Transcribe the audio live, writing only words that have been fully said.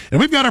And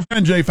we've got our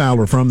friend Jay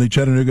Fowler from the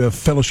Chattanooga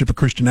Fellowship of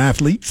Christian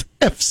Athletes,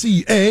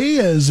 FCA,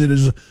 as it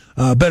is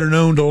better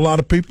known to a lot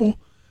of people.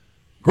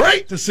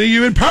 Great to see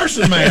you in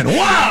person, man.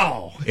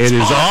 Wow. It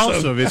is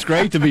awesome. It's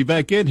great to be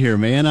back in here,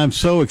 man. I'm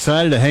so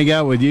excited to hang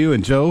out with you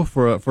and Joe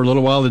for a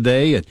little while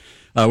today. And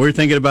we were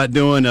thinking about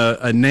doing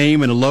a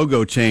name and a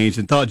logo change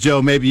and thought,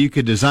 Joe, maybe you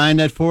could design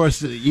that for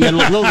us. You had a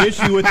little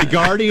issue with the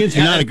Guardians.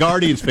 You're not a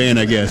Guardians fan,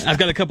 I guess. I've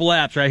got a couple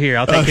apps right here.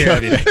 I'll take care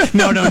of you.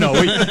 No.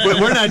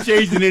 We're not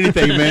changing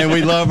anything, man.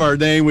 We love our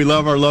name. We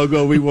love our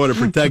logo. We want to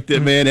protect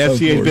it, man.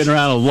 FCA's been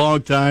around a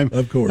long time.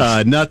 Of course.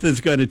 Nothing's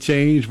going to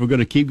change. We're going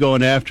to keep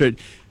going after it.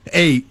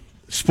 Hey,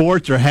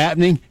 sports are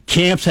happening.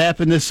 Camps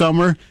happen this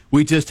summer.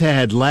 We just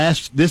had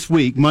this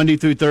week, Monday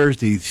through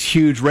Thursday,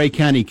 huge Ray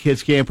County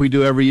Kids Camp we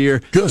do every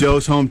year. Good.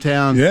 Joe's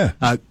hometown.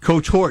 Yeah.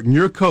 Coach Horton,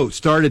 your coach,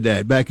 started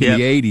that back in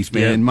the 80s,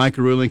 man. Yep. Mike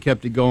Arulin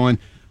kept it going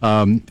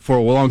for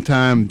a long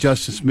time.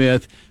 Justin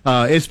Smith.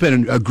 It's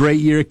been a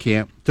great year at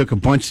camp. Took a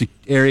bunch of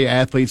area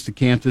athletes to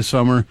camp this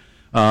summer.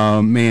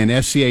 Man,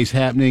 FCA's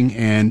happening,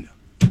 and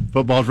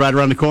football's right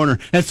around the corner,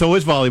 and so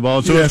is volleyball,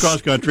 and so is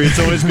cross country, and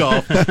so is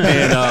golf,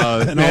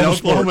 and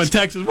Oklahoma and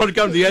Texas want to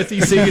come to the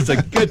SEC. It's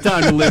a good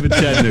time to live in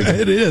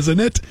Chattanooga. It is, isn't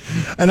it?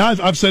 And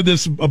I've said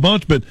this a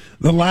bunch, but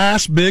the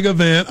last big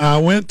event I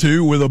went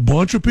to with a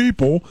bunch of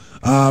people,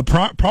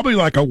 probably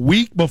like a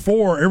week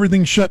before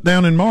everything shut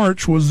down in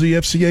March, was the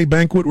FCA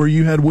banquet where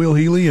you had Will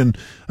Healy and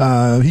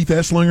Heath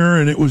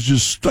Esslinger, and it was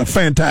just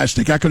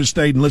fantastic. I could have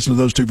stayed and listened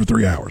to those two for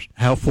 3 hours.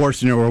 How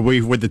fortunate were we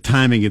with the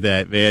timing of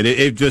that, man?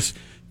 It just,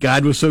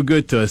 God was so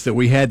good to us that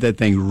we had that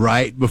thing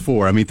right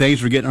before. I mean,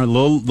 things were getting a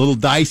little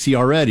dicey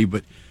already,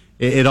 but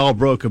it all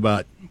broke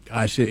about,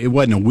 gosh, it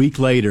wasn't a week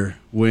later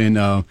when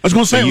I was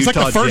going to say, it was like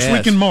the first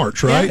week in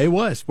March, right? Yeah, it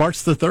was.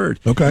 March the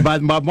 3rd. Okay. By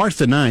March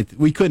the 9th,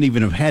 we couldn't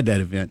even have had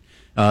that event.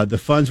 The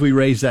funds we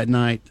raised that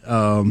night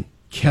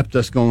kept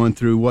us going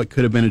through what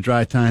could have been a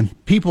dry time.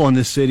 People in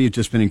this city have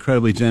just been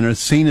incredibly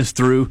generous, seen us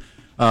through.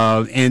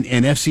 And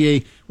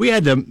FCA, we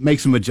had to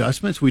make some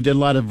adjustments. We did a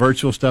lot of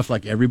virtual stuff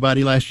like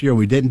everybody last year.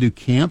 We didn't do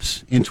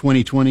camps in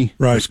 2020.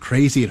 Right. It was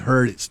crazy. It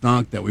hurt. It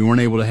stunk that we weren't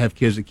able to have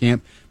kids at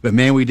camp. But,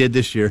 man, we did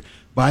this year.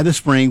 By the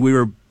spring, we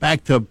were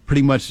back to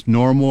pretty much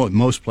normal at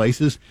most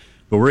places.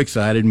 But we're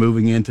excited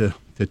moving into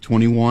the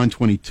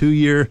 21-22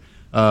 year.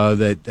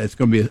 That's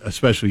going to be a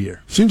special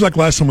year. Seems like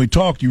last time we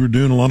talked, you were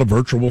doing a lot of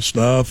virtual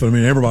stuff. I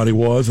mean, everybody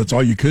was. That's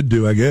all you could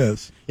do, I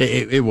guess.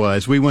 It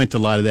was. We went to a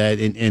lot of that,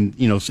 and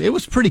you know, it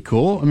was pretty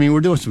cool. I mean, we're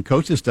doing some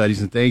coaching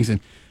studies and things, and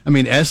I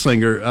mean,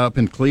 Esslinger up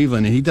in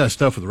Cleveland, and he does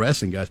stuff with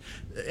wrestling guys.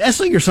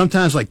 Esslinger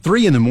sometimes like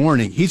 3 a.m,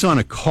 he's on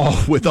a call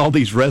with all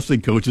these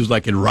wrestling coaches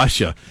like in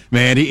Russia.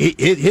 Man,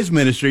 his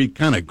ministry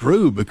kind of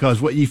grew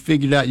because what you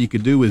figured out you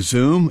could do with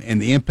Zoom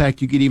and the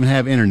impact you could even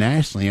have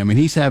internationally. I mean,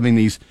 he's having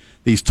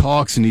these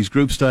talks and these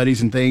group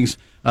studies and things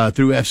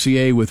through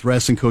FCA with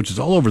wrestling coaches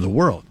all over the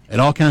world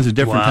at all kinds of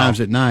different times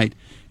at night.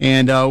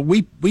 And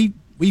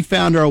we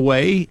found our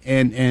way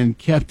and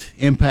kept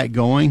impact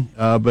going,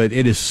 but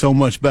it is so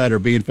much better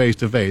being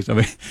face-to-face. I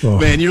mean,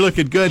 man, you're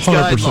looking good,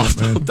 Scott.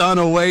 Lost a ton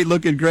of weight,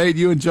 looking great.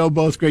 You and Joe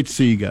both, great to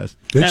see you guys.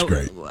 It's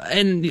great.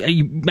 And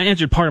you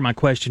answered part of my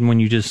question when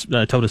you just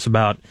told us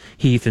about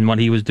Heath and what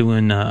he was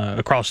doing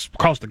across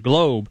the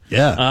globe.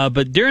 Yeah.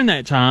 But during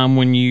that time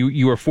when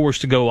you were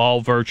forced to go all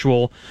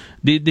virtual,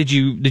 did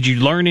you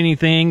learn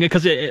anything?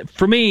 Because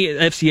for me,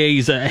 FCA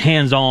is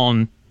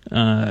hands-on.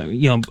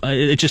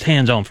 It's just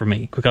hands-on for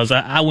me because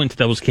I went to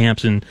those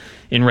camps in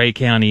Ray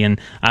County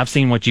and I've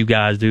seen what you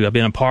guys do. I've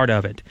been a part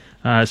of it.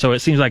 So it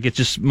seems like it's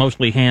just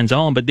mostly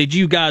hands-on. But did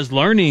you guys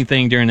learn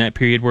anything during that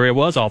period where it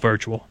was all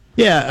virtual?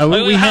 Yeah,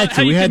 we had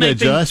to. We had to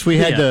adjust. We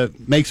had to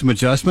make some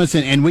adjustments,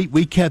 and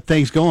we kept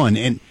things going.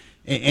 And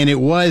it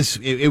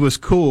was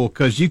cool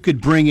because you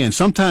could bring in.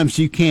 Sometimes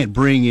you can't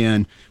bring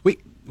in.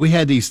 We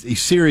had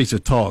these series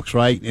of talks,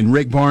 right? And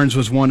Rick Barnes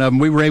was one of them.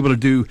 We were able to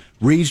do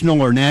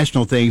regional or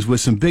national things with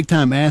some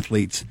big-time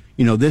athletes,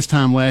 this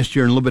time last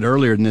year and a little bit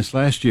earlier than this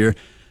last year.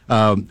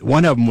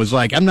 One of them was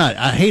like,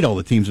 I hate all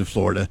the teams in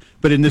Florida,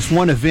 but in this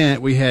one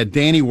event, we had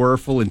Danny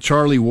Werfel and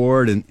Charlie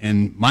Ward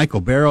and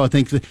Michael Barrow, I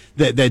think,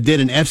 that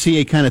did an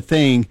FCA kind of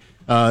thing,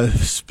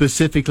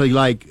 specifically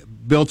like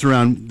built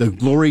around the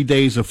glory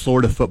days of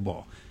Florida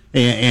football.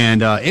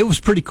 And it was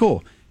pretty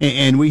cool.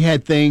 And we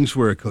had things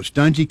where Coach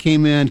Dungy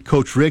came in,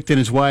 Coach Rick and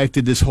his wife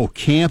did this whole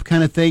camp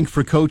kind of thing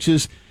for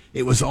coaches.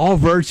 It was all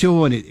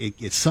virtual, and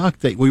it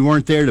sucked that we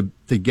weren't there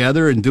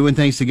together and doing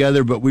things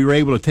together, but we were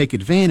able to take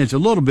advantage a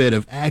little bit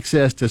of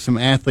access to some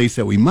athletes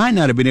that we might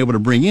not have been able to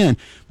bring in,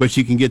 but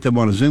you can get them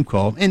on a Zoom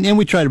call. And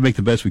we try to make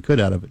the best we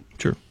could out of it.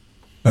 Sure.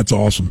 That's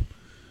awesome.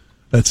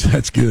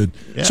 That's good.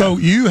 Yeah. So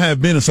you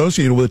have been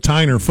associated with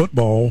Tyner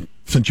football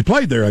since you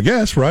played there, I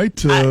guess,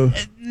 right?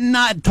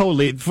 Not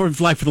totally. For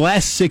the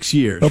last 6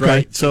 years, okay.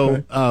 Right?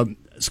 So,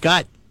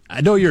 Scott, I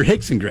know you're a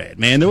Hickson grad,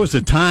 man. There was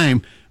a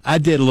time I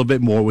did a little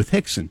bit more with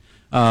Hickson.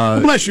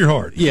 Bless your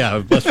heart. Yeah,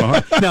 bless my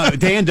heart. Now,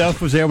 Dan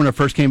Duff was there when I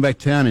first came back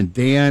to town, and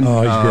Dan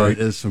he's great.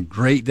 There's some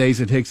great days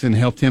at Hickson,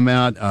 helped him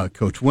out.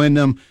 Coach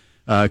Wyndham,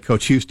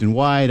 Coach Houston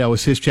White, I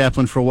was his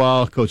chaplain for a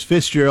while. Coach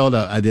Fitzgerald,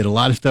 I did a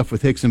lot of stuff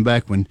with Hickson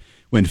back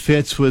when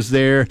Fitz was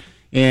there.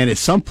 And at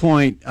some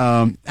point,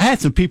 I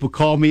had some people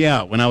call me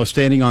out when I was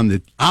standing on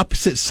the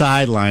opposite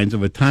sidelines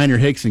of a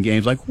Tyner-Hickson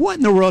game. Like, what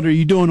in the world are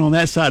you doing on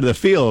that side of the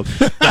field,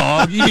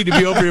 dog? You need to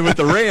be over here with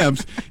the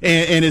Rams.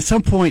 And at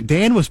some point,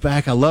 Dan was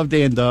back. I love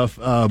Dan Duff.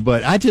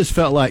 But I just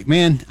felt like,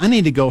 man, I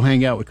need to go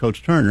hang out with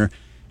Coach Turner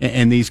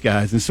and these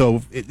guys. And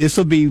so this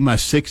will be my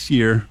 6th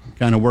year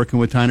kind of working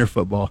with Tyner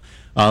football.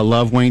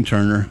 Love Wayne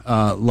Turner.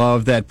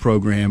 Love that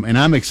program. And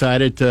I'm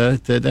excited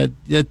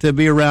to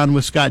be around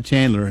with Scott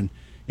Chandler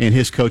and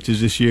his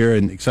coaches this year,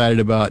 and excited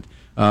about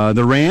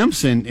the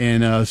Rams.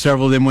 And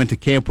several of them went to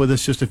camp with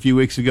us just a few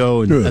weeks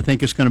ago. And good. I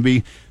think it's going to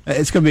be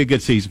a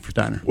good season for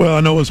Tyner. Well,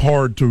 I know it's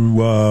hard to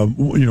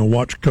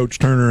watch Coach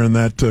Turner and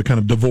that kind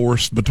of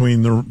divorce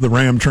between the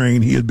Ram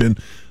train. He had been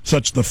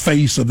such the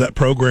face of that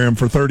program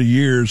for 30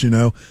 years,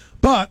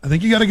 But I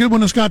think you got a good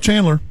one in Scott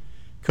Chandler.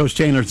 Coach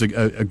Chandler's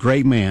a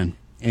great man.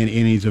 And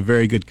he's a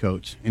very good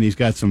coach, and he's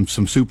got some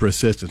super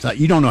assistants.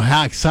 You don't know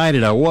how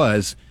excited I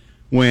was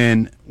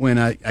when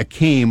I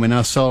came and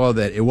I saw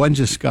that it wasn't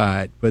just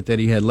Scott, but that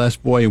he had Les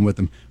Boyan with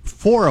him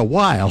for a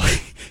while.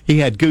 He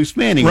had Goose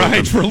Manning with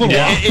him. For a little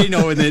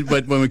while.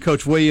 But when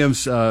Coach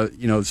Williams,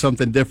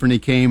 something different, he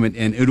came and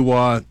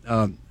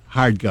Udowa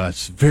hired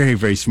Gus. Very,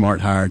 very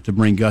smart hire to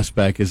bring Gus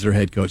back as their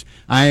head coach.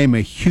 I am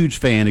a huge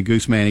fan of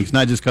Goose Manning. It's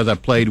not just because I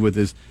played with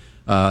his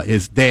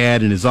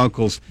dad and his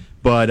uncles.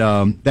 But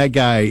that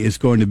guy is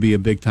going to be a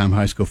big-time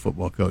high school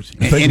football coach.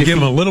 If they can give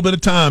him a little bit of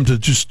time to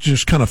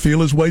just kind of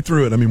feel his way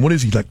through it. I mean, what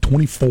is he, like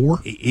 24?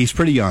 He's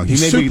pretty young. He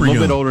may be a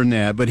little bit older than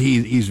that, but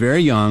he's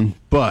very young,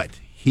 but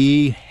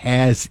he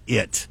has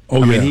it. I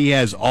mean, he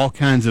has all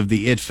kinds of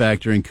the it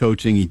factor in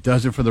coaching. He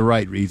does it for the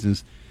right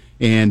reasons.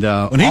 And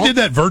when he did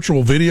that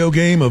virtual video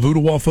game of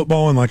Udowa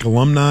football and like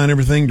alumni and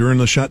everything during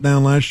the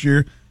shutdown last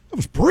year, that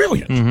was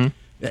brilliant. Mm-hmm.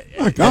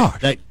 My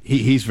gosh.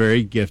 He's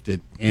very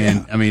gifted.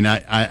 And, I mean,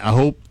 I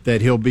hope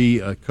that he'll be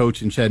a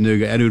coach in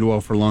Chattanooga at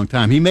Udowa for a long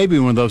time. He may be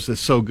one of those that's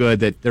so good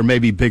that there may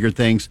be bigger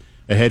things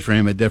ahead for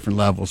him at different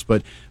levels.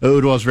 But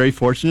Udowa's very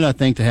fortunate, I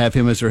think, to have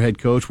him as their head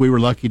coach. We were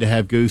lucky to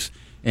have Goose.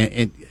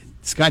 And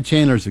Scott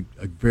Chandler's a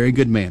very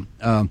good man.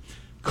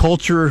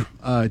 Culture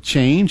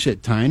change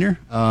at Tyner.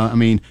 I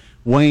mean,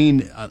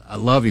 Wayne, I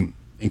love him.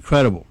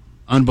 Incredible.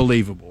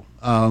 Unbelievable.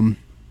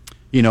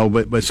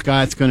 But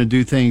Scott's going to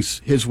do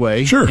things his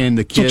way. Sure. And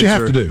the kids That's what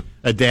you have to do.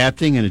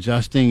 Adapting and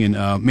adjusting.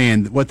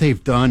 And, what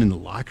they've done in the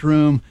locker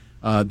room,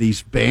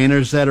 these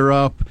banners that are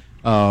up,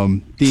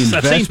 the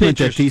investment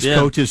that these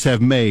coaches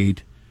have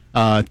made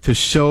to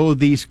show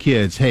these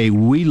kids, hey,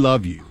 we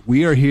love you.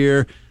 We are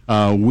here.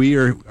 We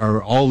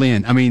are all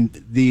in. I mean,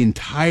 the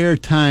entire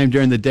time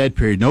during the dead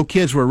period, no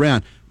kids were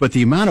around, but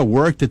the amount of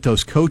work that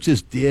those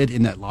coaches did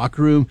in that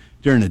locker room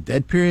during the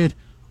dead period,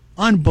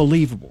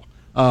 unbelievable.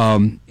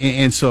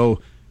 And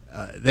so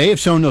they have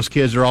shown those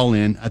kids are all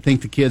in. I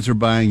think the kids are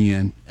buying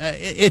in.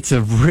 It's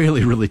a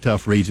really, really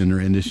tough region they're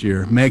in this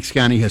year. Meigs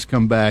County has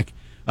come back.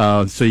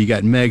 So you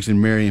got Meigs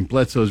and Marion.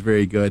 Bledsoe's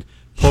very good.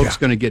 Polk's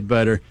going to get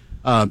better.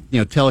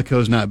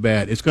 Tellico's not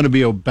bad. It's going to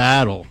be a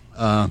battle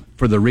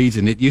for the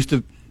region.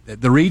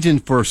 The region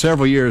for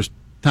several years,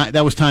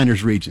 that was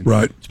Tyner's region.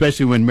 Right.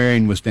 Especially when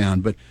Marion was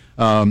down. But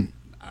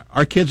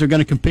our kids are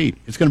going to compete.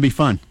 It's going to be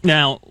fun.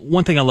 Now,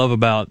 one thing I love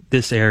about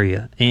this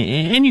area,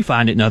 and you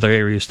find it in other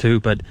areas too,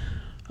 but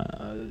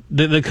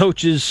the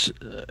coaches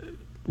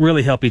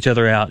really help each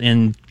other out.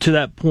 And to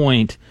that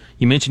point,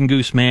 you mentioned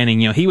Goose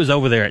Manning. He was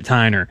over there at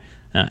Tyner.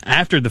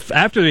 After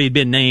he'd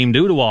been named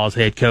Udowa's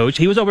head coach,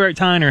 he was over at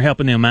Tyner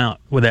helping them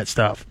out with that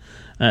stuff,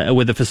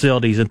 with the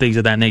facilities and things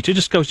of that nature. It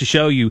just goes to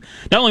show you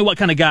not only what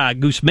kind of guy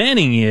Goose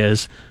Manning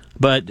is,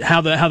 but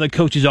how the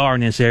coaches are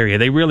in this area.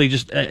 They really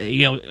just,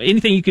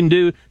 anything you can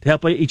do to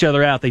help each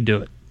other out, they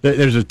do it.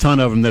 There's a ton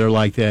of them that are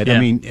like that. Yeah. I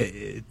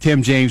mean,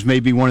 Tim James may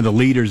be one of the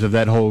leaders of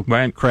that whole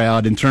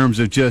crowd in terms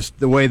of just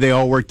the way they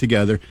all work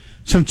together.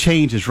 Some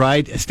changes,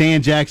 right?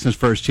 Stan Jackson's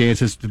first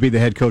chance is to be the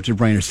head coach at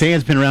Brainerd.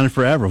 Stan's been around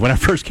forever. When I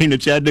first came to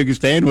Chattanooga,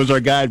 Stan was our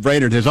guy at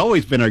Brainerd. Has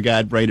always been our guy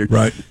at Brainerd.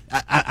 Right.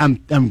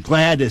 I'm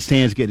glad that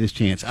Stan's getting his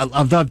chance. I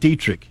love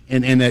Dietrich,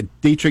 and that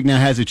Dietrich now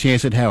has a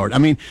chance at Howard. I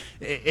mean,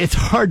 it's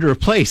hard to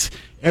replace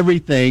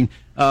everything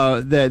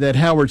that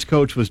Howard's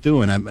coach was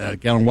doing. I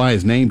don't know why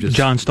his name just...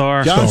 John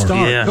Starr.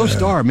 Yeah. Go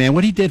Starr, man.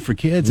 What he did for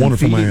kids.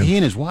 Wonderful man. He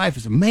and his wife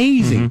is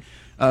amazing.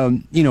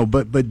 Mm-hmm.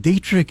 But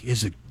Dietrich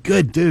is a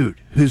good dude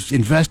who's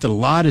invested a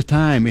lot of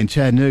time in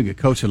Chattanooga,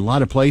 coached in a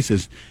lot of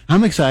places.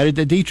 I'm excited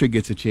that Dietrich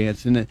gets a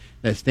chance and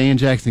that Stan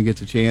Jackson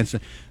gets a chance.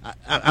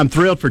 I'm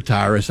thrilled for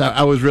Tyrus.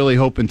 I was really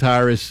hoping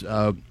Tyrus,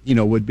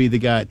 would be the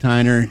guy at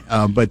Tyner,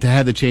 but to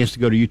have the chance to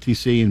go to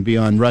UTC and be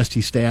on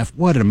Rusty's staff,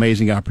 what an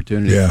amazing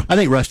opportunity. Yeah. I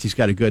think Rusty's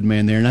got a good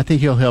man there, and I think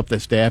he'll help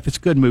that staff. It's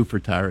a good move for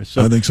Tyrus.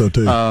 So, I think so,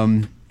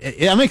 too.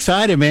 I'm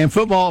excited, man.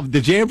 Football, the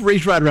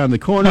Jamboree's right around the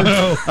corner.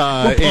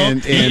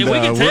 And we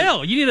can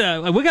tell. You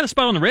need we got a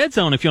spot on the red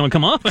zone if you want to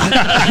come up.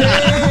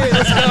 Hey,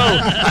 let's go.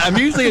 I'm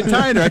usually a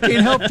Tyner. I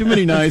can't help too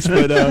many nights,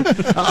 but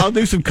I'll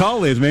do some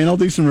call-ins, man. I'll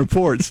do some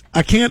reports.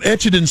 I can't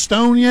etch it in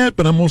stone yet,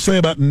 but I'm going to say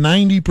about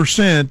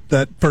 90%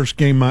 that first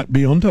game might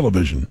be on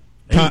television.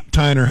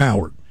 Tyner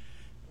Howard.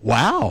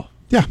 Wow.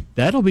 Yeah,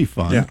 that'll be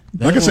fun. Yeah,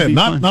 like I said,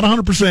 not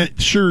 100%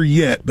 sure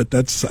yet, but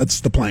that's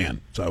the plan.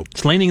 So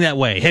it's leaning that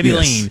way, heavy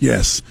lean.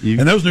 Yes, and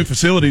those new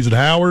facilities at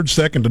Howard,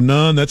 second to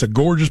none. That's a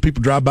gorgeous.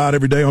 People drive by it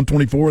every day on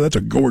 24. That's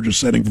a gorgeous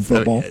setting for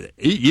football.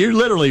 You're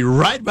literally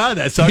right by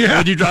that sucker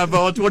when you drive by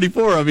on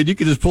 24. I mean, you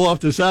can just pull off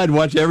the side and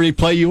watch every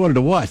play you wanted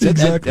to watch.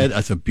 Exactly.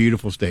 That's a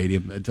beautiful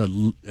stadium.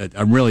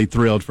 I'm really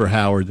thrilled for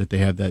Howard that they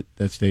have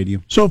that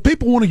stadium. So if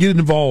people want to get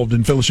involved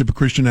in Fellowship of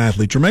Christian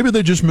Athletes, or maybe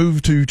they just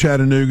moved to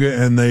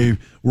Chattanooga and they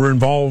were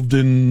involved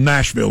in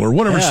Nashville or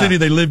whatever city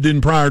they lived in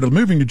prior to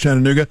moving to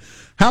Chattanooga,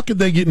 how could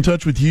they get in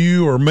touch with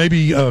you, or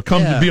maybe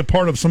come to be a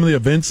part of some of the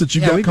events that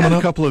you got coming up? We've got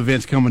a couple of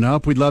events coming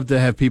up. We'd love to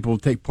have people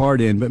take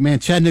part in. But, man,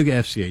 Chattanooga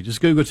FCA.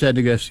 Just Google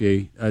Chattanooga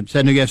FCA,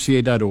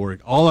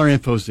 ChattanoogaFCA.org. All our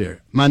info's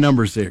there. My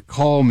number's there.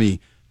 Call me,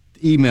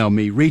 email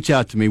me, reach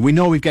out to me. We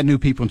know we've got new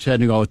people in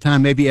Chattanooga all the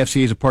time. Maybe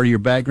FCA is a part of your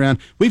background.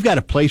 We've got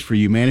a place for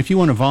you, man. If you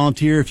want to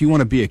volunteer, if you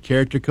want to be a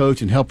character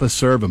coach and help us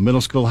serve a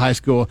middle school, high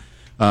school,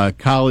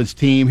 college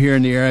team here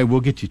in the area, we'll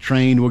get you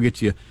trained. We'll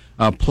get you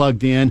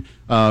plugged in.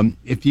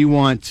 If you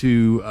want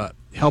to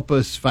help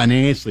us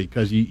financially,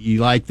 because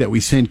you like that we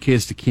send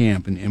kids to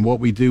camp and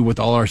what we do with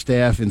all our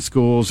staff in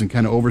schools and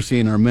kind of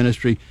overseeing our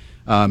ministry,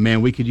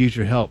 man, we could use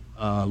your help.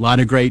 A lot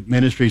of great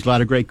ministries, a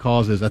lot of great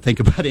causes. I think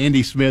about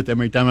Andy Smith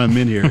every time I'm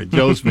in here,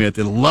 Joe Smith,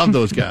 and love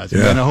those guys.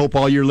 And I hope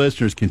all your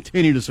listeners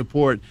continue to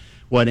support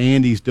what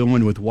Andy's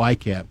doing with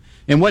YCAP.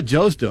 And what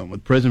Joe's doing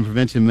with Prison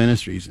Prevention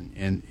Ministries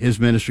and his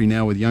ministry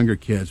now with younger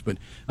kids. But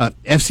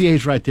FCA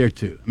is right there,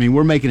 too. I mean,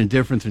 we're making a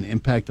difference and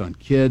impact on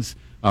kids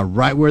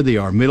right where they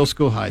are, middle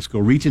school, high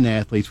school, reaching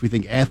athletes. We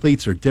think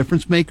athletes are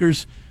difference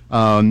makers.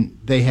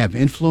 They have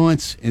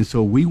influence, and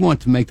so we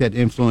want to make that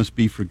influence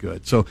be for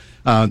good. So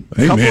a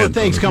couple of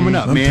things coming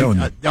up,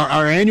 man.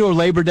 Our annual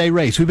Labor Day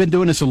race. We've been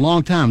doing this a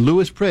long time.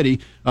 Louis Pretty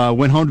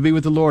went home to be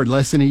with the Lord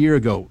less than a year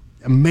ago.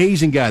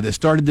 Amazing guy that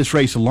started this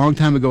race a long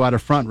time ago out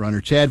of Front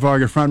Runner. Chad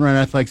Varga, Front Runner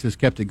Athletics, has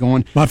kept it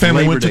going. My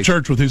family went to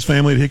church with his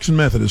family at Hickson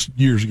Methodist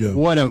years ago.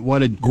 What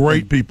a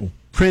great people.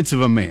 Prince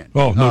of a man.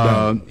 Oh, no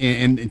doubt.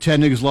 And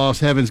Chattanooga's lost,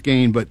 heaven's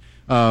gained. But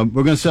we're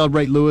going to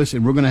celebrate Lewis,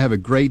 and we're going to have a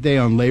great day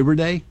on Labor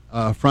Day.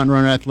 Front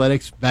Runner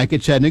Athletics back at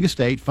Chattanooga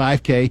State,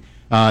 5K.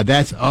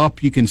 That's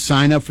up. You can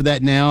sign up for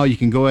that now. You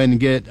can go ahead and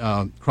get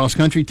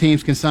cross-country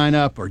teams can sign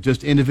up, or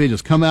just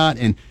individuals. Come out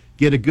and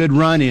get a good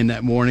run in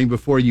that morning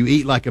before you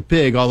eat like a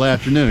pig all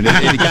afternoon.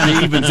 It kind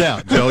of evens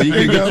out, Joe. You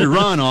can get your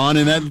run on,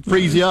 and that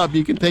frees you up.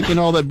 You can take in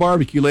all that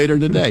barbecue later in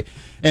the day.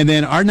 And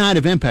then our Night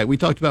of Impact, we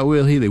talked about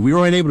Will Healy. We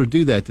weren't able to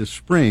do that this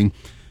spring,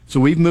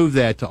 so we've moved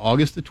that to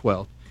August the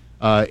 12th.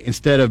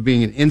 Instead of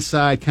being an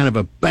inside kind of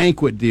a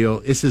banquet deal,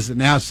 this is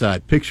an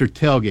outside. Picture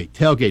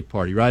tailgate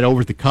party, right,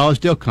 over at the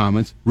Collegedale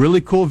Commons.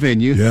 Really cool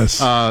venue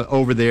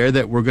over there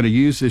that we're going to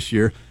use this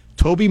year.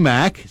 Toby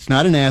Mack, it's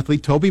not an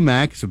athlete. Toby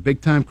Mack is a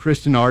big-time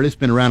Christian artist,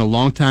 been around a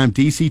long time.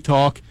 DC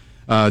Talk.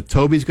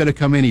 Toby's going to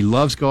come in. He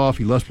loves golf.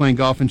 He loves playing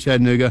golf in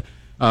Chattanooga.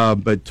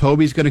 But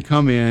Toby's going to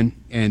come in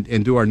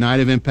and do our Night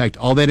of Impact.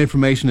 All that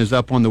information is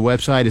up on the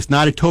website. It's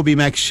not a Toby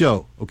Mack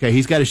show, okay?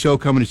 He's got a show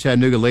coming to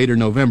Chattanooga later in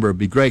November. It'd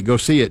be great. Go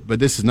see it. But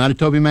this is not a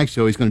Toby Mack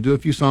show. He's going to do a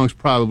few songs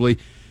probably,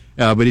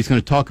 but he's going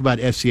to talk about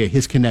FCA,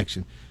 his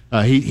connection.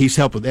 He's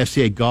helped with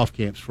FCA golf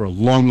camps for a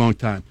long, long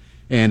time.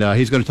 And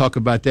he's going to talk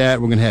about that.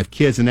 We're going to have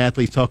kids and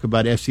athletes talk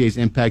about FCA's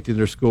impact in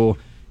their school.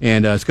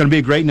 And it's going to be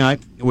a great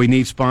night. We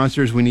need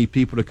sponsors. We need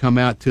people to come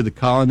out to the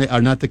Colonnade,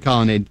 or not the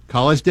Colonnade,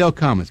 Collegedale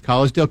Commons.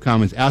 Collegedale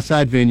Commons,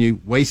 outside venue,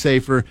 way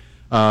safer.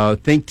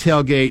 Think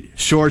tailgate,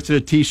 shorts and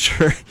a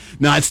T-shirt,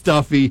 not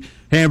stuffy,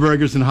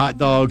 hamburgers and hot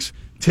dogs,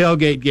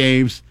 tailgate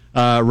games,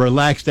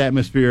 relaxed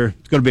atmosphere.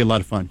 It's going to be a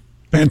lot of fun.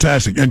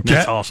 Fantastic. And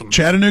that's awesome.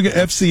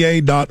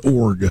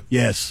 ChattanoogaFCA.org.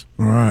 Yes.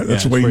 All right.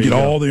 That's the way you get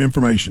all the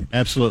information.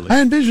 Absolutely.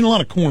 I envision a lot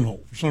of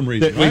cornhole for some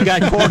reason. We've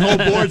got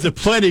cornhole boards. There's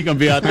plenty going to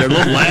be out there. A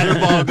little ladder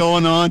ball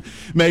going on.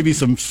 Maybe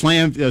some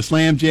slam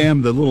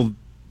jam, the little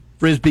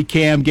Frisbee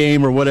cam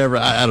game or whatever.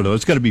 I don't know.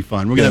 It's going to be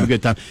fun. We're going to have a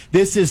good time.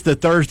 This is the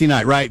Thursday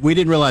night, right? We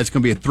didn't realize it's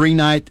going to be a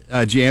 3-night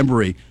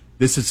jamboree.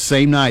 This is the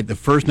same night, the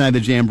first night of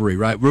the jamboree,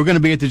 right? We're going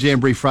to be at the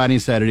jamboree Friday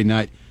and Saturday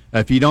night.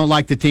 If you don't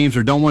like the teams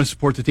or don't want to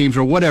support the teams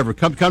or whatever,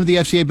 come to the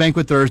FCA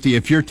banquet Thursday.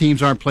 If your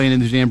teams aren't playing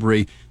in the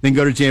jamboree, then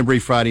go to jamboree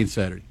Friday and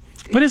Saturday.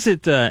 What is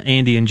it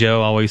Andy and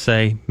Joe always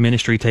say?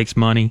 Ministry takes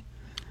money.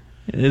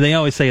 They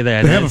always say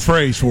that. They have a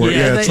phrase for it.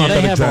 Yeah, it's not that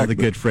exact. They have all the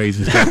good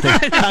phrases.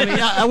 I mean,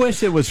 I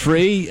wish it was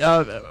free.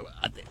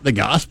 The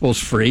gospel's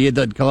free. It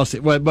doesn't cost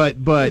it.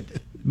 But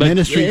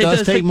ministry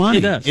does take money.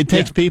 It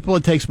takes people.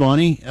 It takes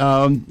money.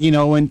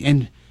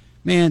 And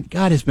man,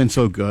 God has been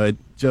so good,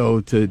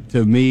 Joe,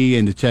 to me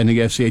and to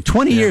Chattanooga FCA.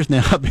 20 years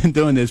now I've been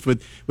doing this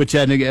with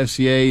Chattanooga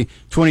FCA,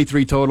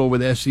 23 total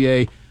with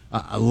FCA.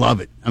 I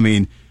love it. I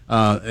mean,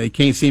 they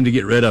can't seem to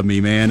get rid of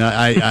me, man.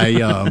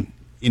 I'd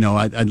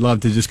love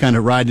to just kind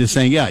of ride this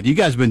thing out. You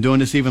guys have been doing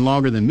this even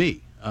longer than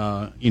me.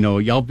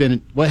 Y'all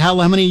been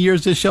how many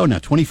years this show now?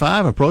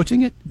 25,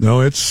 approaching it?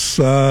 No, it's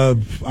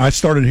I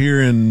started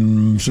here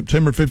in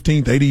September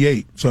 15th,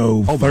 88.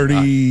 So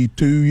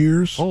 32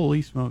 years.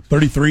 Holy smokes.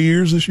 33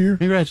 years this year.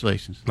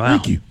 Congratulations. Wow.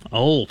 Thank you.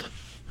 Old.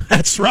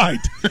 That's right.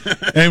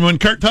 And when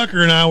Kurt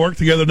Tucker and I work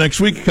together next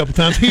week a couple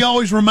times, he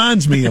always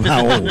reminds me of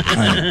how old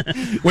I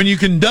am. When you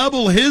can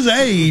double his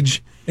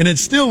age and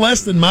it's still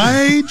less than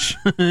my age,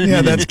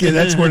 yeah,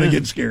 that's where it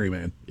gets scary,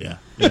 man. Yeah.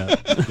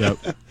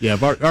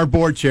 Our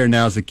board chair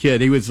now as a kid,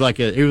 he was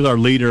our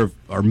leader of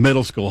our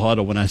middle school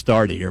huddle when I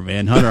started here,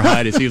 man. Hunter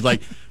Hyde, he was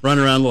like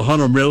running around, little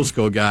Hunter middle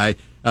school guy.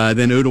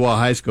 Then Ottawa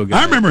High School guy.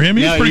 I remember him.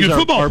 He's a pretty good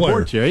football player.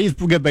 Board chair. He's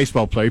a good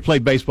baseball player. He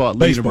played baseball at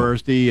Lee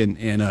University and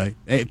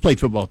he played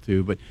football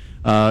too. But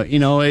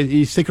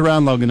you stick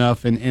around long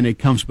enough and it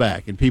comes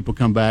back, and people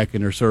come back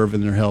and they're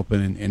serving and they're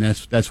helping, and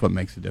that's what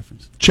makes the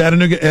difference.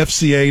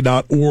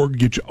 ChattanoogaFCA.org.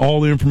 Get you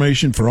all the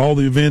information for all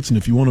the events, and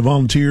if you want to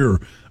volunteer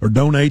or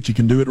donate, you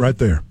can do it right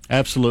there.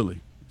 Absolutely.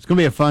 It's going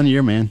to be a fun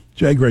year, man.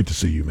 Jay, great to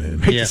see you, man.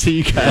 Great to see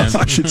you guys.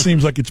 Gosh, it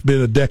seems like it's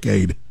been a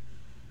decade.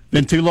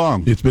 Been too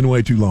long. It's been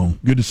way too long.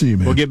 Good to see you,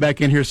 man. We'll get back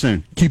in here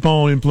soon. Keep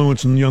on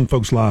influencing young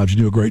folks' lives. You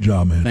do a great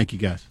job, man. Thank you,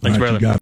 guys. Thanks, brother.